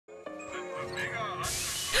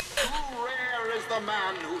the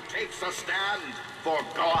man who takes a stand for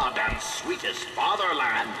God and sweetest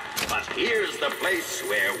fatherland. But here's the place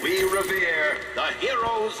where we revere the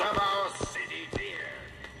heroes of our city dear.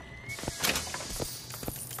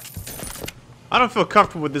 I don't feel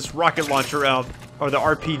comfortable with this rocket launcher out, or the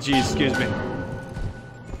RPG, excuse me.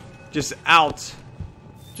 Just out.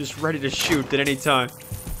 Just ready to shoot at any time.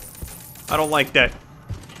 I don't like that.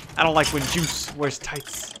 I don't like when Juice wears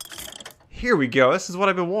tights. Here we go. This is what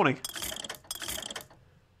I've been wanting.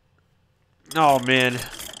 Oh, man.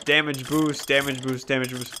 Damage boost, damage boost,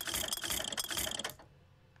 damage boost.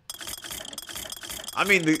 I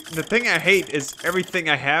mean, the thing I hate is everything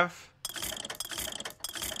I have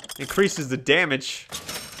increases the damage.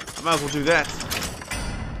 I might as well do that.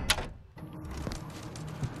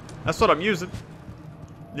 That's what I'm using.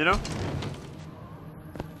 You know?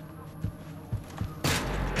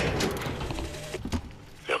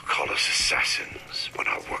 They'll call us assassins when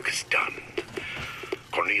our work is done.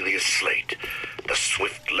 Cornelius Slate, the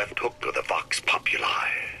swift left hook of the Vox Populi.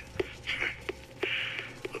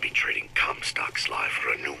 We'll be trading Comstock's life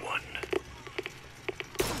for a new one.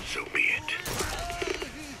 So be it.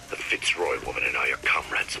 The Fitzroy woman and I are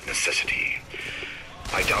comrades of necessity.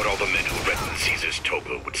 I doubt all the men who read in Caesar's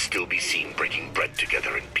toga would still be seen breaking bread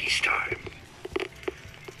together in peacetime.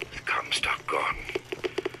 With Comstock gone,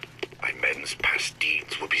 my men's past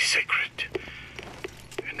deeds will be sacred,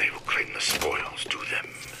 and they will claim the spoils due them.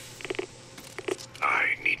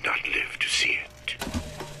 I need not live to see it.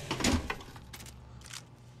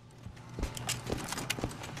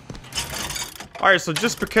 Alright, so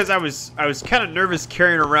just because I was kind of nervous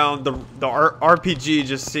carrying around the RPG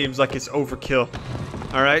just seems like it's overkill.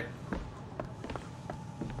 Alright.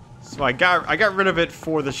 So I got rid of it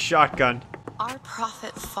for the shotgun. Our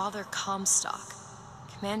prophet Father Comstock,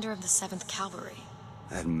 commander of the 7th Cavalry.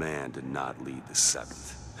 That man did not lead the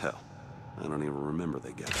 7th. Hell, I don't even remember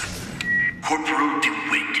the guy. Corporal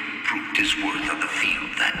DeWitt proved his worth on the field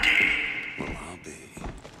that day. Well, I'll be.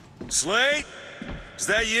 Slate? Is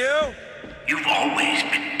that you? You've always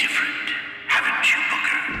been different, haven't you,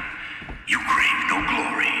 Booker? You crave no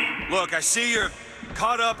glory. Look, I see you're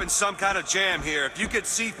caught up in some kind of jam here. If you could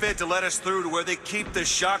see fit to let us through to where they keep the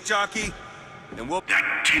shock jockey, then we'll...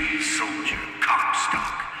 That tin soldier,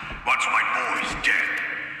 Comstock, once my boy's dead.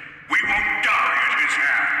 We won't die at his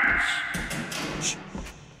hands.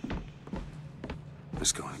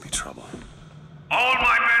 There's going to be trouble. All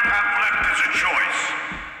my men have left is a choice.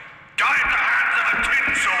 Die at the hands of a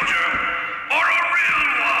tin soldier, or a real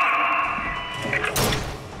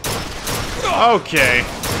one! Okay.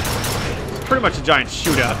 It's pretty much a giant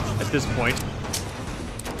shootout at this point.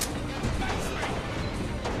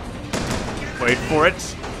 Wait for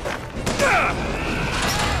it.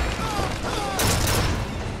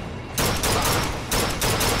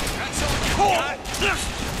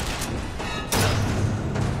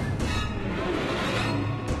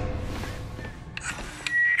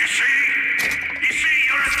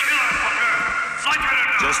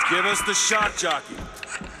 Just give us the shock jockey.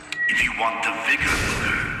 If you want the vigor,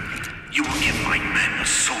 Booker, you will give my men a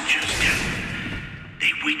soldier's death.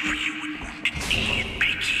 They wait for you in Wounded Knee and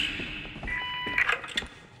Peking.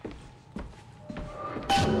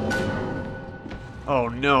 Oh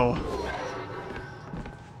no.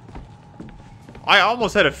 I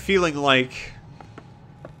almost had a feeling like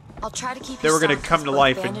I'll try to keep they you were gonna stocked come with to both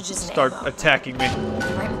life and bandages start ammo. attacking me.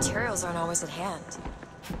 The right materials aren't always at hand.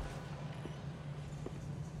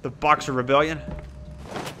 The Boxer Rebellion.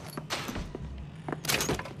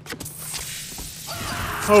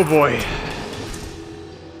 Oh boy.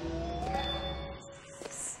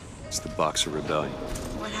 It's the Boxer Rebellion.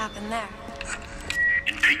 What happened there?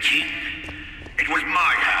 In Peking, it was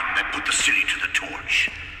my hand that put the city to the torch.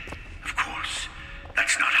 Of course,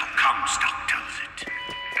 that's not how Comstock tells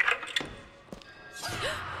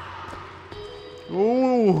it.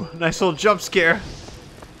 Ooh, nice little jump scare.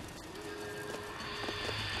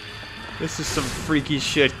 This is some freaky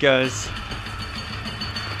shit, guys.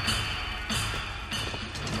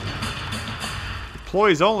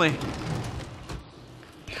 Employees only.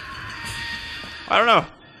 I don't know.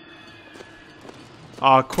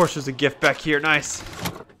 Oh, of course there's a gift back here. Nice.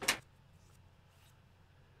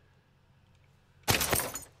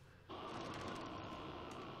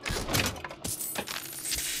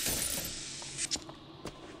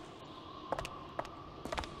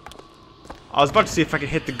 I was about to see if I could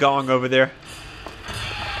hit the gong over there.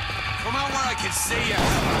 Come out where I can see you.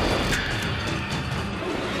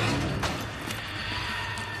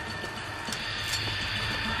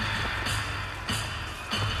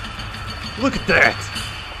 Look at that!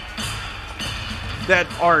 That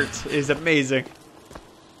art is amazing.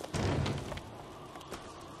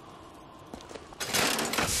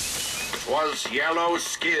 'Twas yellow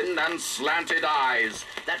skin and slanted eyes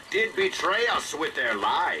that did betray us with their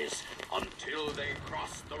lies, until they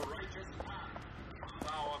crossed the righteous path of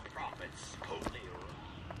our prophets' holy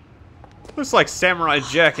road. Looks like Samurai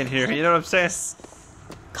Jack in here, you know what I'm saying?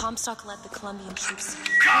 Comstock led the Colombian troops.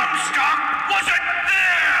 Comstock wasn't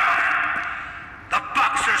there! The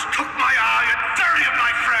boxers took my eye and 30 of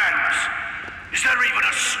my friends! Is there even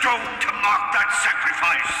a stone to mark that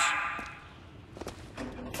sacrifice?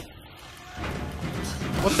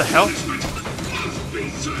 What the hell?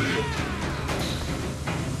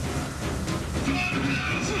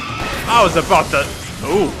 I was about to...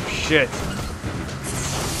 Oh, shit.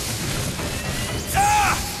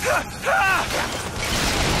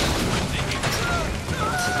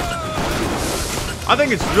 I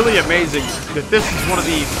think it's really amazing that this is one of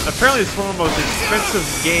the... Apparently it's one of the most expensive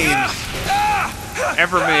games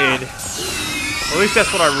ever made. Or at least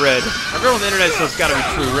that's what I read. I read on the internet, so it's gotta be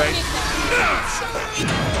true, right?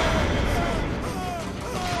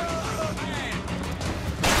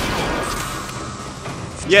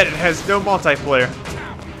 Yet it has no multiplayer.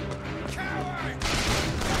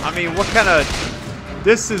 I mean, what kind of...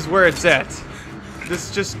 This is where it's at.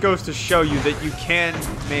 This just goes to show you that you can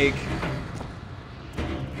make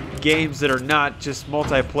games that are not just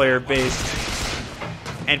multiplayer based.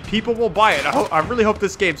 And people will buy it. I really hope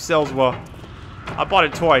this game sells well. I bought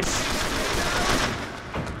it twice.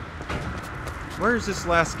 Where is this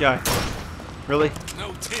last guy? Really?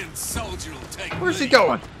 No tin soldier will take Where's he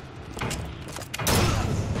going?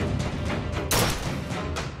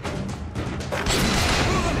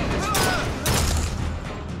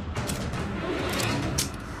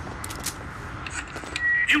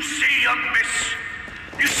 You see, young miss?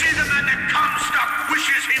 You see the man that Comstock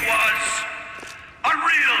wishes he was? A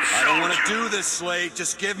real soldier. I don't want to do this, Slade.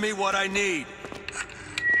 Just give me what I need.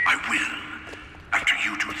 I will, after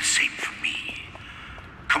you do the same for me.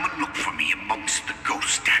 Come and look for me amongst the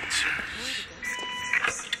ghost dancers.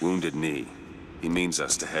 Wounded knee. He means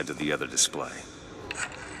us to head to the other display.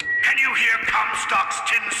 Can you hear Comstock's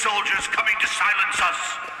tin soldiers coming to silence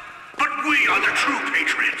us? But we are the true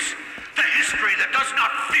patriots. The history that does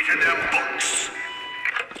not fit in their books.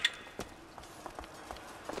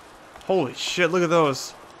 Holy shit, look at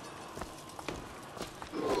those.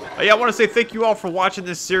 Oh, yeah, I want to say thank you all for watching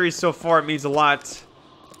this series so far. It means a lot.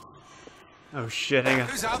 Oh shit, hang on.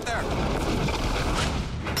 Who's out there?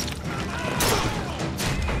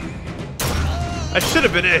 That should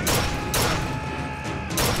have been it.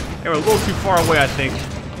 They were a little too far away, I think.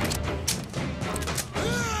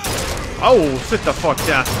 Oh, sit the fuck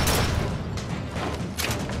down.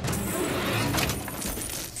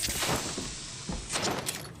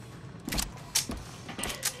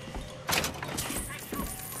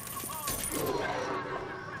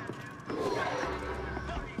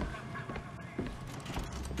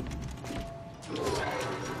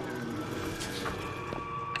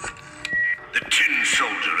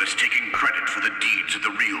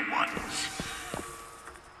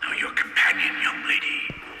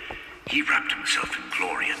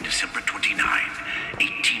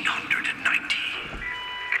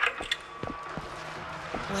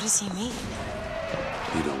 What does he mean?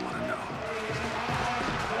 You don't want to know.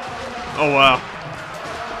 Oh, wow.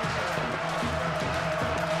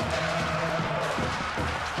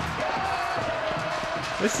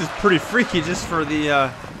 This is pretty freaky just for the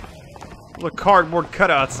little cardboard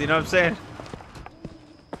cutouts, you know what I'm saying?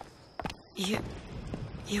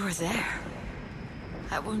 You were there.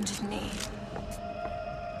 At Wounded Knee.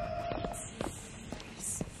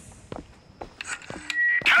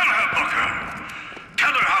 Tell her, Booker!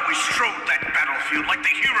 Tell her how we strode that battlefield like the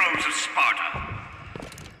heroes of Sparta.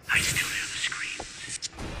 I still hear the screams.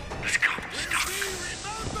 Let's go, Comstock.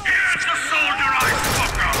 Here's the soldier I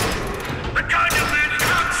spoke of! The kind of man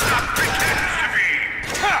Comstock pretends to be!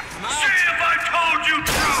 See if I told you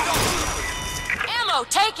true! Ammo,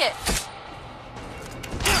 take it!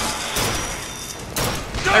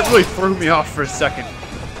 That really threw me off for a second.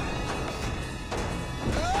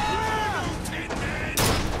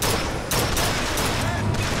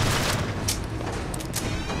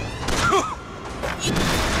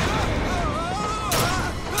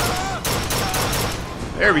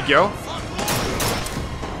 There we go.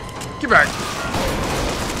 Get back.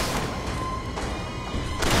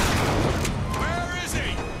 Where is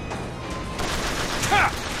he?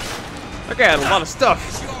 That guy had a lot of stuff.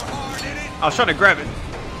 Is your heart in it? I was trying to grab it.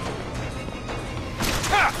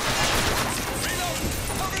 Reload!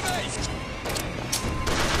 Cover me!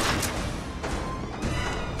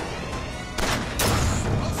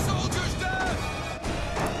 Those soldiers down!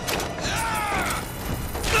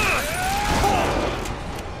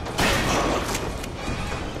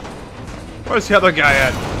 Where's the other guy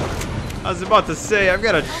at? I was about to say, I've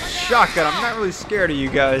got a shotgun. I'm not really scared of you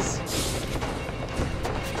guys.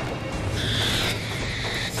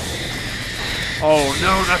 Oh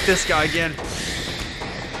no, not this guy again.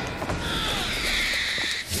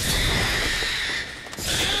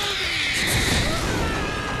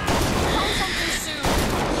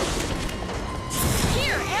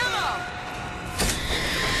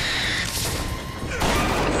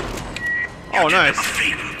 Oh, nice.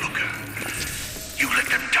 Favor, Booker. You let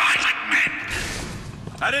them die like men.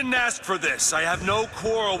 I didn't ask for this. I have no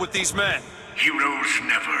quarrel with these men. Heroes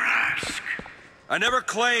never ask. I never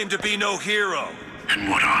claimed to be no hero. Then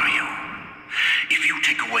what are you? If you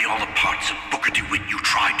take away all the parts of Booker DeWitt you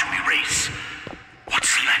tried to erase,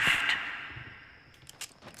 what's left?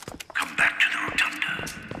 Come back to the rotunda.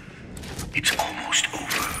 It's almost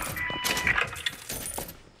over.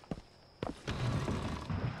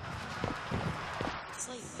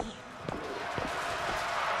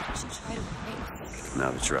 Now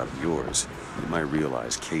that you're out of yours, you might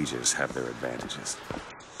realize cages have their advantages.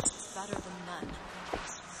 It's better than none.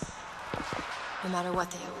 No matter what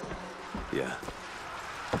they are. Yeah.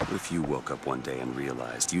 What if you woke up one day and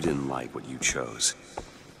realized you didn't like what you chose?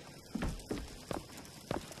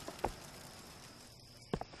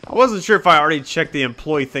 I wasn't sure if I already checked the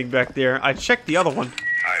employee thing back there. I checked the other one.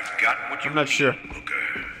 I've got what you I'm not sure. need,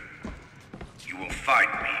 Booker. You will find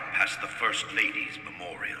me past the First Lady's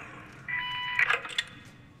memorial.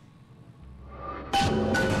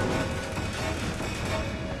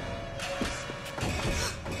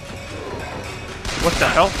 What the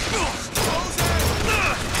hell?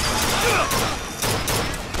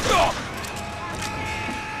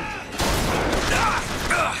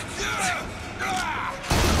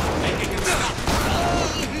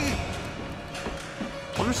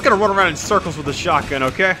 I'm just gonna run around in circles with a shotgun,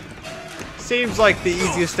 okay? Seems like the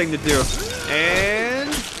easiest thing to do.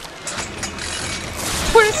 And...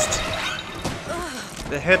 twist!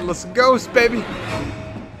 The headless ghost, baby!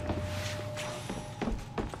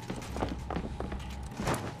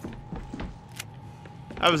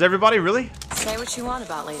 That was everybody, really? Say what you want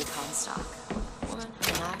about Lady Comstock. Woman,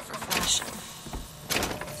 an eye for fashion.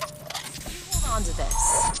 Hold on to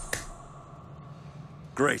this.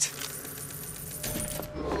 Great.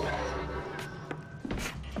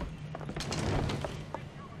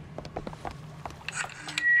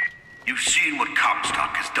 You've seen what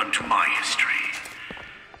Comstock has done to my history.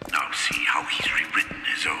 Now see how he's rewritten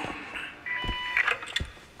his own.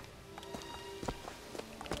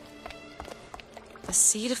 The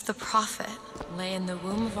seed of the prophet lay in the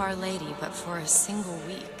womb of Our Lady, but for a single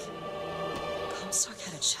week. Comstock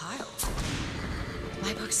had a child.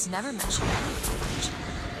 My books never mention anything.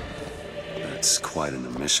 That's quite an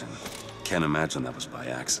omission. Can't imagine that was by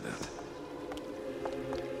accident.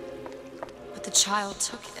 But the child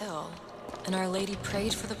took ill, and Our Lady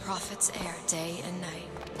prayed for the prophet's heir day and night.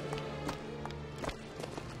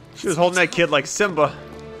 She was holding that kid like Simba.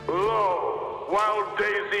 Lo, while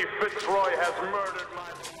Daisy Fitzroy has murdered my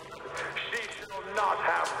son, she shall not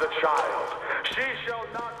have the child. She shall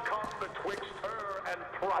not come betwixt her and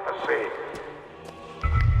prophecy.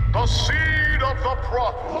 The seed of the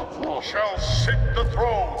prophet shall sit the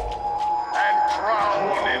throne and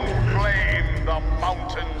drown in flame the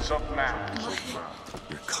mountains of man.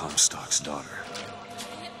 You're Comstock's daughter.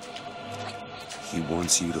 He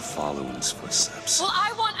wants you to follow in his footsteps. Well,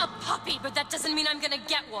 I want a puppy, but that doesn't mean I'm gonna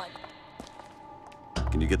get one.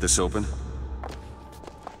 Can you get this open?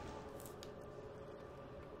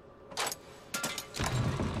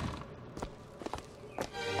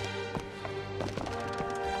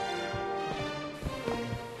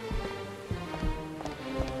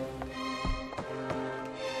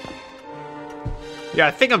 Yeah,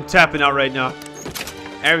 I think I'm tapping out right now.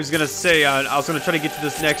 I was gonna say I was gonna try to get to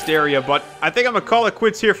this next area, but I think I'm gonna call it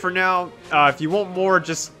quits here for now. If you want more,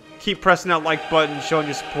 just keep pressing that like button, showing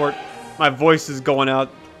your support. My voice is going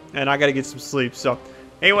out, and I gotta get some sleep. So,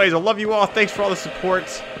 anyways, I love you all. Thanks for all the support.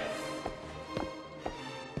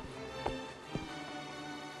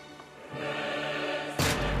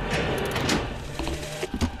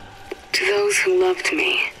 To those who loved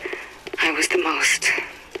me, I was the most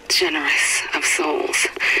generous of souls.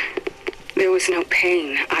 There was no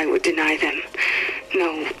pain I would deny them,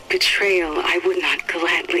 no betrayal I would not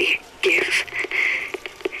gladly give.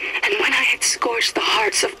 And when I had scorched the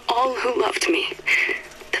hearts of all who loved me,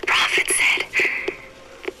 the prophet said,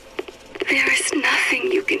 "There is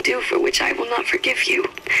nothing you can do for which I will not forgive you.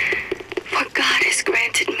 For God has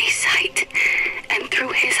granted me sight, and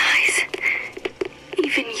through his eyes,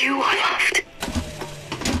 even you are loved."